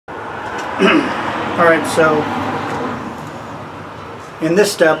Alright, so in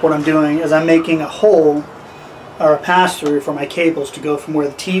this step what I'm doing is I'm making a hole or a pass-through for my cables to go from where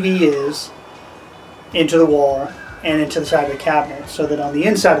the TV is into the wall and into the side of the cabinet, so that on the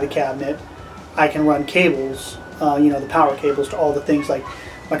inside of the cabinet I can run cables, the power cables to all the things like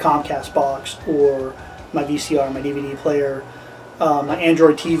my Comcast box or my VCR, my DVD player, my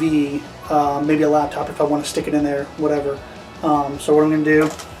Android TV, maybe a laptop if I want to stick it in there, whatever. So what I'm going to do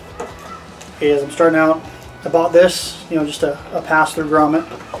is I'm starting out, I bought this, just a pass-through grommet,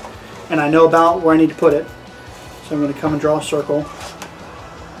 and I know about where I need to put it. So I'm going to come and draw a circle.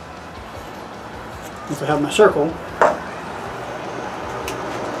 Once I have my circle,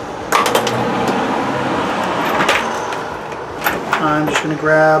 I'm just going to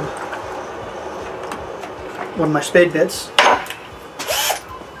grab one of my spade bits,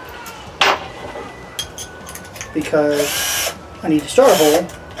 because I need to start a hole,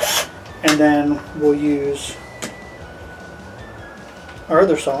 and then we'll use our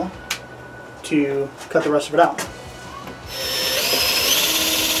other saw to cut the rest of it out.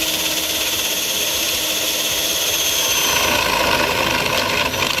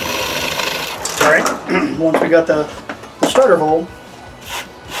 Alright, once we got the starter hole,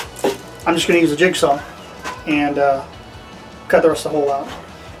 I'm just going to use a jigsaw and cut the rest of the hole out.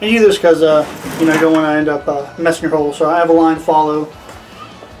 And you do this because you don't want to end up messing your hole. So I have a line to follow,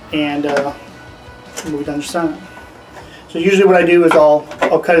 and we'll be done just on it. So usually what I do is I'll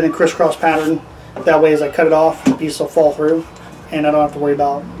cut it in a crisscross pattern. That way as I cut it off, the piece will fall through, and I don't have to worry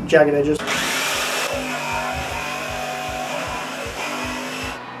about jagged edges.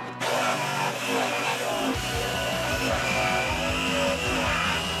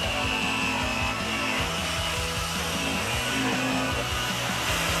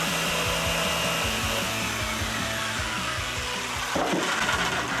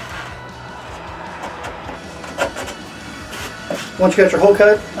 Once you got your hole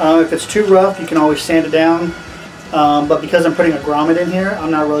cut, if it's too rough, you can always sand it down. But because I'm putting a grommet in here, I'm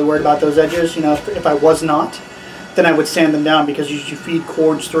not really worried about those edges. If I was not, then I would sand them down, because you feed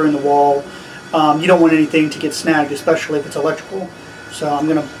cords through in the wall. You don't want anything to get snagged, especially if it's electrical. So I'm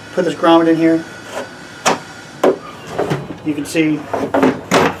going to put this grommet in here. You can see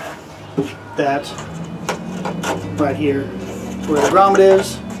that right here is where the grommet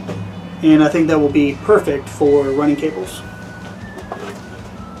is, and I think that will be perfect for running cables.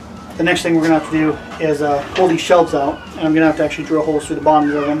 The next thing we're going to have to do is pull these shelves out, and I'm going to have to actually drill holes through the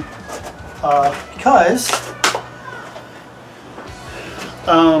bottoms of them, because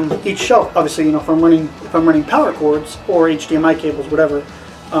each shelf, obviously, if I'm running power cords or HDMI cables, whatever,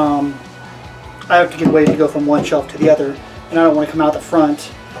 I have to get a way to go from one shelf to the other, and I don't want to come out the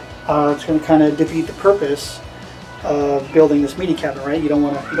front. It's going to kind of defeat the purpose of building this media cabinet, right? You don't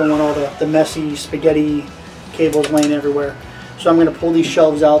want all the messy spaghetti cables laying everywhere. So I'm going to pull these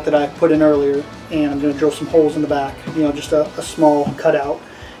shelves out that I put in earlier, and I'm going to drill some holes in the back, just a small cutout,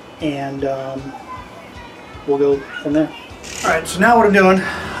 and we'll go from there. Alright, so now what I'm doing,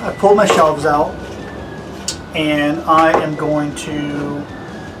 I pulled my shelves out, and I am going to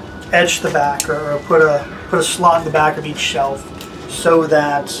etch the back, or put a slot in the back of each shelf, so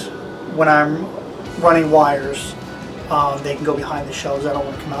that when I'm running wires, they can go behind the shelves. I don't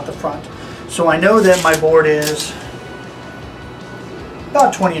want to come out the front. So I know that my board is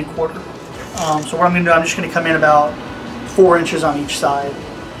about 20 1/4. So what I'm going to do, I'm just going to come in about 4 inches on each side,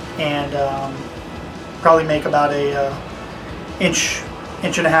 and probably make about a inch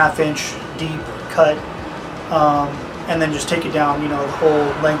and a half inch deep cut, and then just take it down, the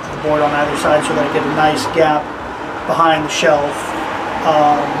whole length of the board on either side, so that I get a nice gap behind the shelf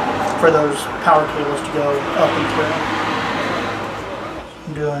for those power cables to go up and through.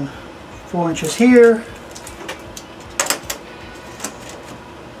 I'm doing 4 inches here.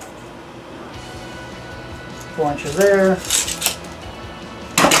 Inches there.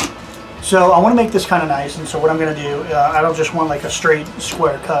 So I want to make this kind of nice, and so what I'm going to do, I don't just want like a straight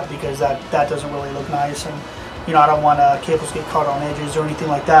square cut, because that doesn't really look nice, and I don't want cables to get caught on edges or anything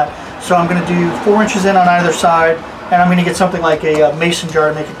like that. So I'm going to do 4 inches in on either side, and I'm going to get something like a mason jar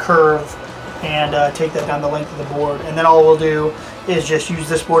to make a curve, and take that down the length of the board, and then all we'll do is just use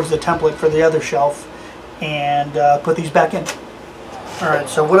this board as the template for the other shelf, and put these back in. Alright,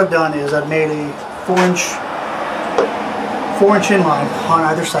 so what I've done is I've made a 4 inch inline on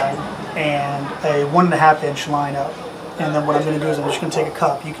either side, and a 1.5 inch line up. And then what I'm going to do is I'm just going to take a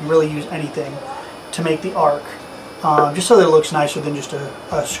cup. You can really use anything to make the arc, just so that it looks nicer than just a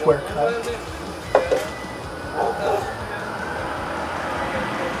square cut. So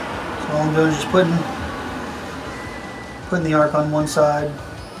all I'm doing is just putting the arc on one side,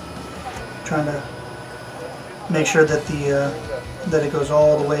 trying to make sure that that it goes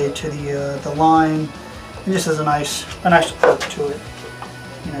all the way to the line. It just has a nice look to it.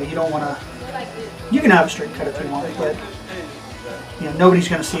 You know, you don't want to. You can have a straight cut if you want, but you know nobody's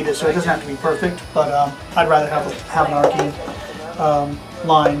going to see this, so it doesn't have to be perfect. But I'd rather have an arcing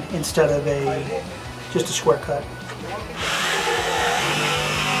line instead of just a square cut.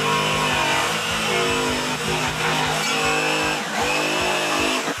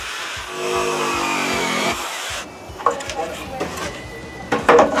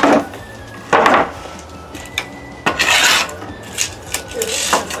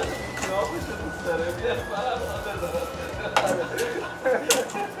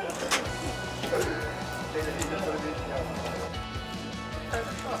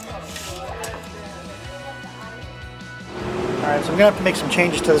 Alright, so I'm going to have to make some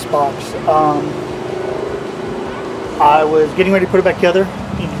changes to this box. I was getting ready to put it back together.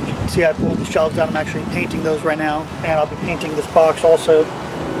 You can see I pulled the shelves out. I'm actually painting those right now, and I'll be painting this box also.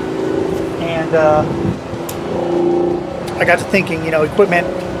 And I got to thinking, you know, equipment,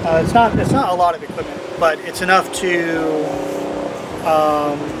 it's not a lot of equipment, but it's enough to,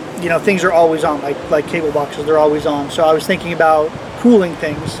 you know, things are always on, like cable boxes, they're always on. So I was thinking about cooling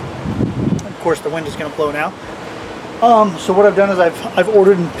things. Of course, the wind is going to blow now. So what I've done is I've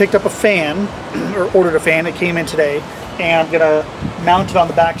ordered and picked up a fan, or ordered a fan. It came in today, and I'm gonna mount it on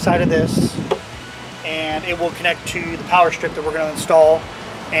the back side of this, and it will connect to the power strip that we're gonna install.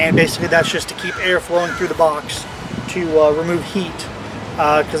 And basically, that's just to keep air flowing through the box to remove heat,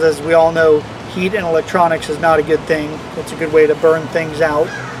 because as we all know, heat in electronics is not a good thing. It's a good way to burn things out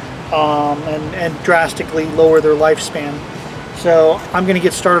and drastically lower their lifespan. So I'm gonna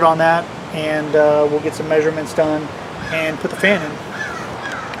get started on that, and we'll get some measurements done and put the fan in.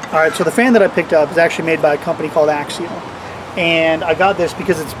 Alright, so the fan that I picked up is actually made by a company called Axial. And I got this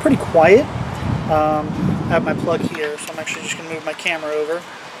because it's pretty quiet. I have my plug here, so I'm actually just going to move my camera over.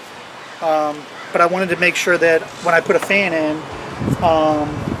 But I wanted to make sure that when I put a fan in,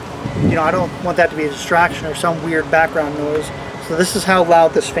 you know, I don't want that to be a distraction or some weird background noise. So this is how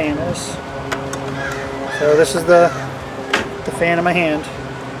loud this fan is. So this is the fan in my hand.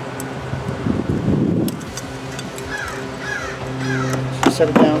 Set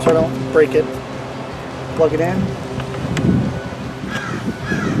it down so I don't break it. Plug it in.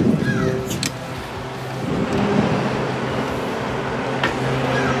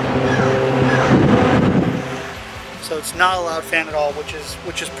 So it's not a loud fan at all, which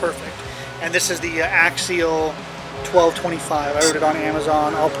is perfect. And this is the Axial 1225. I ordered it on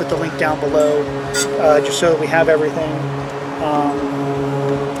Amazon. I'll put the link down below just so that we have everything.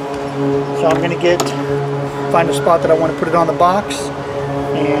 So I'm going to find a spot that I want to put it on the box,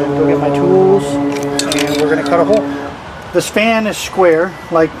 and go get my tools, and we're going to cut a hole. This fan is square,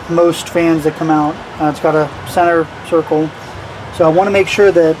 like most fans that come out. It's got a center circle, so I want to make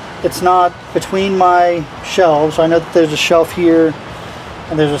sure that it's not between my shelves. I know that there's a shelf here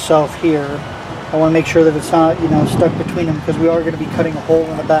and there's a shelf here. I want to make sure that it's not, you know, stuck between them, because we are going to be cutting a hole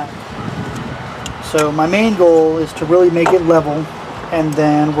in the back. So my main goal is to really make it level, and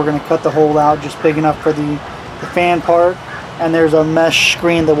then we're going to cut the hole out just big enough for the fan part. And there's a mesh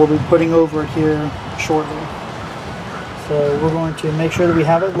screen that we'll be putting over it here shortly. So we're going to make sure that we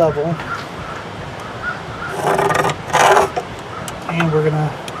have it level. And we're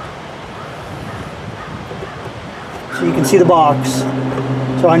gonna, so you can see the box,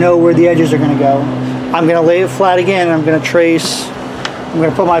 so I know where the edges are gonna go. I'm gonna lay it flat again, and I'm gonna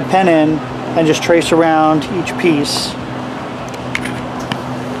put my pen in and just trace around each piece.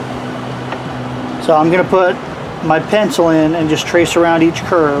 So I'm gonna put my pencil in and just trace around each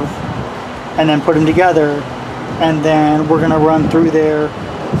curve, and then put them together, and then we're going to run through there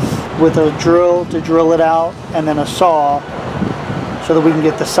with a drill to drill it out, and then a saw so that we can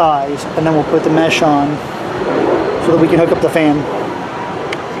get the size, and then we'll put the mesh on so that we can hook up the fan.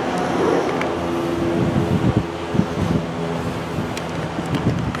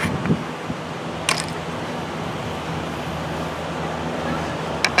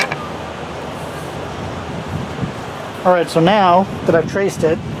 Alright, so now that I've traced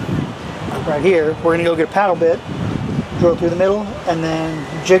it right here, we're going to go get a paddle bit, drill through the middle, and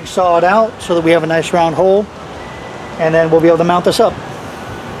then jigsaw it out so that we have a nice round hole, and then we'll be able to mount this up.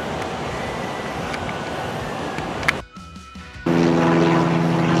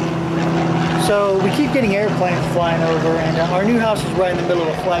 So we keep getting airplanes flying over, and our new house is right in the middle of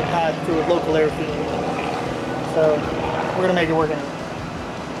a flight path to a local airfield. So we're going to make it work anyway.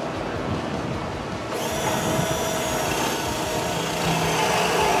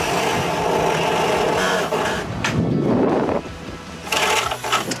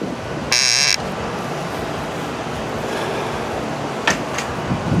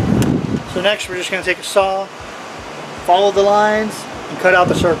 So next we're just going to take a saw, follow the lines, and cut out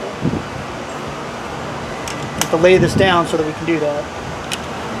the circle. We have to lay this down so that we can do that.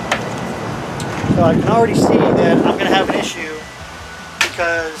 So I can already see that I'm going to have an issue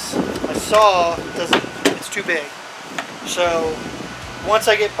because my saw it's too big. So once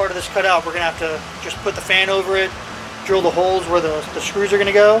I get part of this cut out, we're going to have to just put the fan over it, drill the holes where the screws are going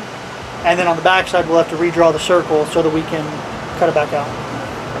to go, and then on the back side we'll have to redraw the circle so that we can cut it back out.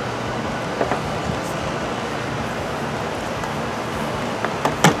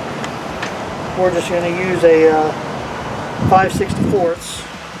 We're just going to use a 5/64.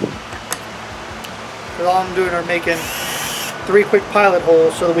 All I'm doing are making 3 quick pilot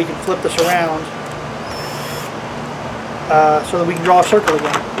holes so that we can flip this around so that we can draw a circle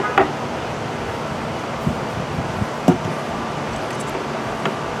again.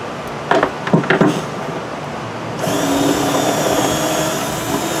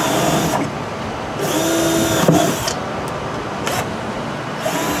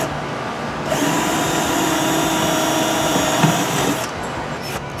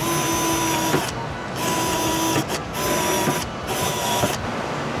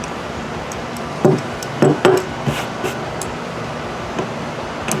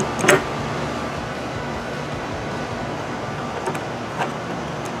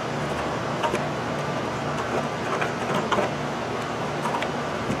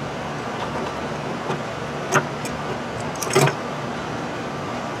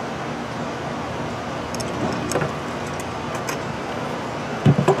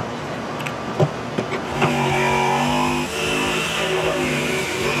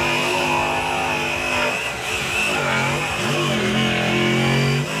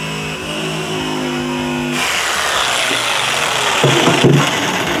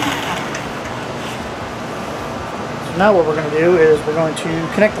 Now what we're going to do is we're going to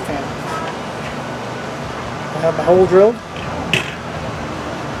connect the fan. I have my hole drilled.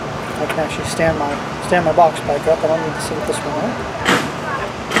 I can actually stand my box back up. I don't need to sit with this one out.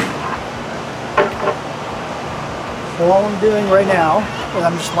 So all I'm doing right now is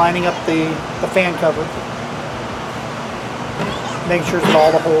I'm just lining up the fan cover, making sure that all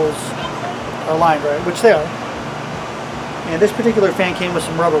the holes are lined right, which they are. And this particular fan came with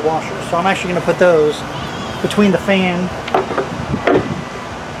some rubber washers, so I'm actually going to put those between the fan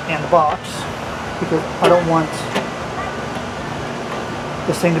and the box because I don't want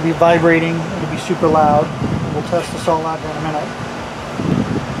this thing to be vibrating and to be super loud. We'll test this all out here in a minute.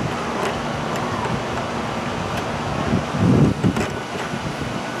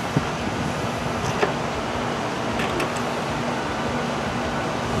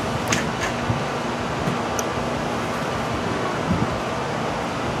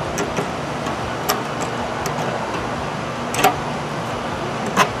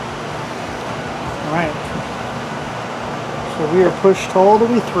 Alright, so we are pushed all the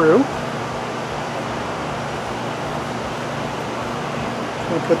way through.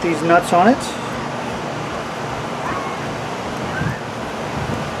 We'll put these nuts on it.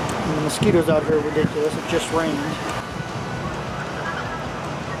 And the mosquitoes out here are ridiculous, it just rained.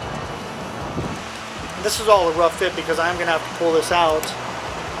 And this is all a rough fit because I'm going to have to pull this out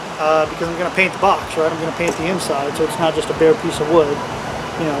because I'm going to paint the box, right? I'm going to paint the inside so it's not just a bare piece of wood.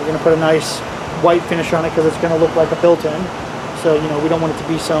 You know, we're going to put a nice white finish on it because it's going to look like a built-in. So, you know, we don't want it to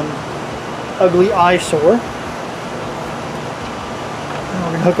be some ugly eyesore. And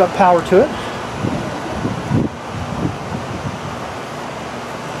we're going to hook up power to it.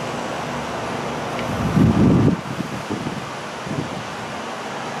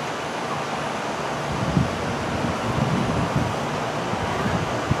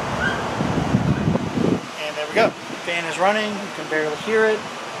 And there we go. The fan is running. You can barely hear it.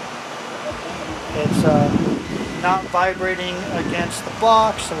 It's not vibrating against the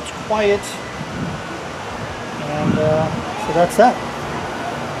box, so it's quiet. And so that's that.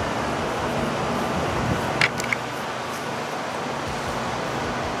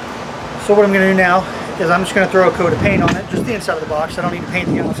 So what I'm going to do now is I'm just going to throw a coat of paint on it, just the inside of the box. I don't need to paint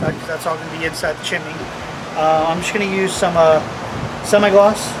the outside because that's all going to be inside the chimney. I'm just going to use some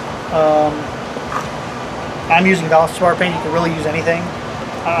semi-gloss. I'm using Valspar paint. You can really use anything.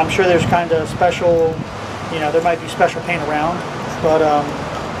 I'm sure there's kind of special, you know, there might be special paint around, but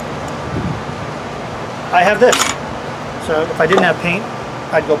I have this. So if I didn't have paint,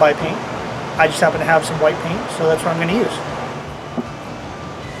 I'd go buy paint. I just happen to have some white paint, so that's what I'm going to use.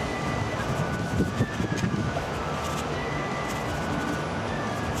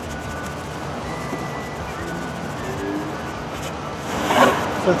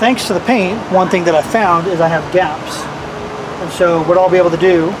 So thanks to the paint, one thing that I found is I have gaps. And so what I'll be able to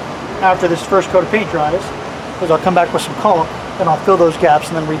do after this first coat of paint dries is I'll come back with some caulk and I'll fill those gaps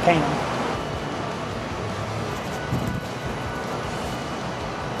and then repaint them.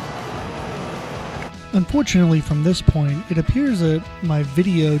 Unfortunately, from this point, it appears that my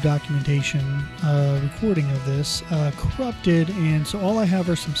video documentation recording of this corrupted, and so all I have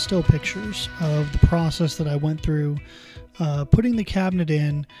are some still pictures of the process that I went through putting the cabinet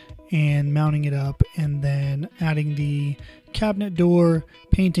in and mounting it up, and then adding the cabinet door,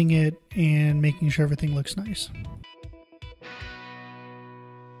 painting it, and making sure everything looks nice.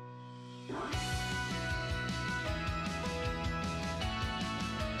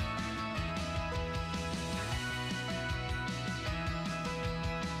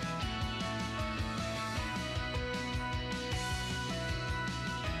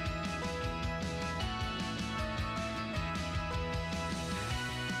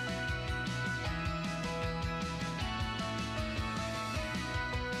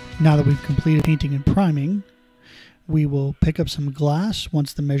 Now that we've completed painting and priming, we will pick up some glass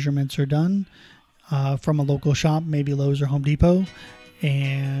once the measurements are done from a local shop, maybe Lowe's or Home Depot,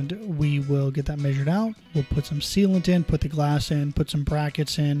 and we will get that measured out. We'll put some sealant in, put the glass in, put some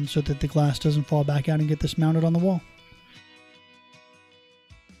brackets in so that the glass doesn't fall back out, and get this mounted on the wall.